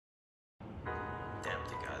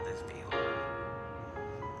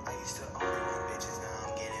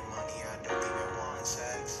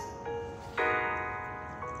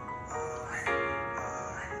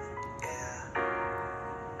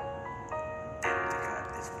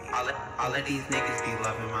All of these niggas be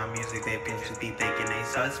loving my music, they bitches be thinking they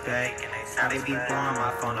suspect. They be blowing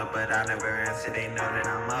my phone up, but I never answer, they know that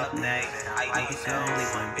I'm up next. I was the only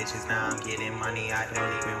one, bitches, now I'm getting money, I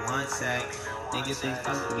don't even want sex. Niggas ain't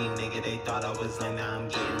fuck with me, nigga, they thought I was lame, now I'm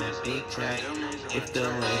getting that big check. If the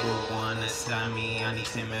label wanna sign me, I need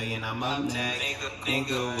 10 million, I'm up next.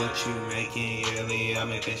 Nigga, what you making yearly? I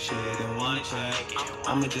make that shit in one check.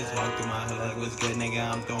 I'ma just walk through my hood like what's good,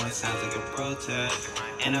 nigga, I'm throwing sounds like a protest.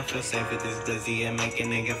 And I feel safe with this glizzy and make a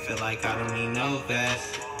nigga feel like I don't need no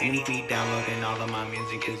vest. And he be downloading all of my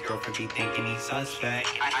music, his girlfriend be thinking he's suspect.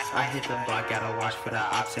 I hit the block, gotta watch for the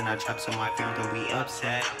ops, and I trap so my family don't be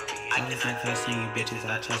upset. I just ain't trusting you bitches,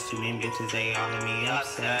 I trust too many bitches, they all in me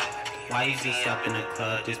upset. Why you just up in the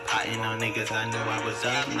club, just potting on niggas, I knew I was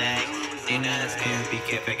up next. In the SKMP,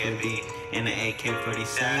 Kip, it could be in the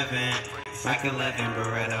AK-47. Mac 11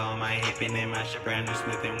 Beretta on my hip and then my brand new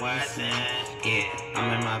Smith & Wesson. Yeah,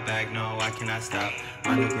 I'm in my bag, no, I cannot stop.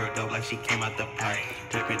 My new girl dope like she came out the pipe.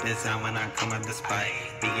 Different design when I come out the spot.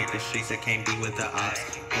 Be in the streets, I can't be with the ops.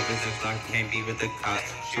 Niggas is dark, can't be with the cops.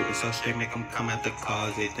 Shooting so straight, make them come out the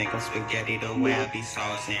closet. Think I'm spaghetti the way I be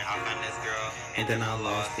saucing. I found this girl, and then I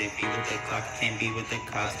lost it. Be with the clock, can't be with the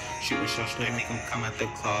cops. Shooting so straight, make them come out the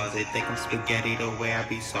closet. Think I'm spaghetti the way I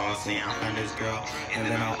be saucing. I found this girl, and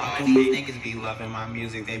then I lost it. Niggas be loving my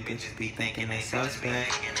music, they bitches be thinking they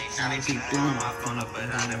suspect. Now they be blowing my phone up, but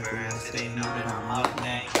I never answer, they know that I'm up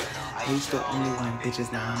next. I used to only win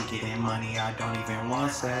bitches, now I'm getting money, I don't even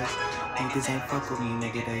want sex. Niggas ain't fuck with me,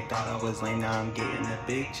 nigga, they thought I was lame, now I'm getting a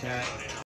big check.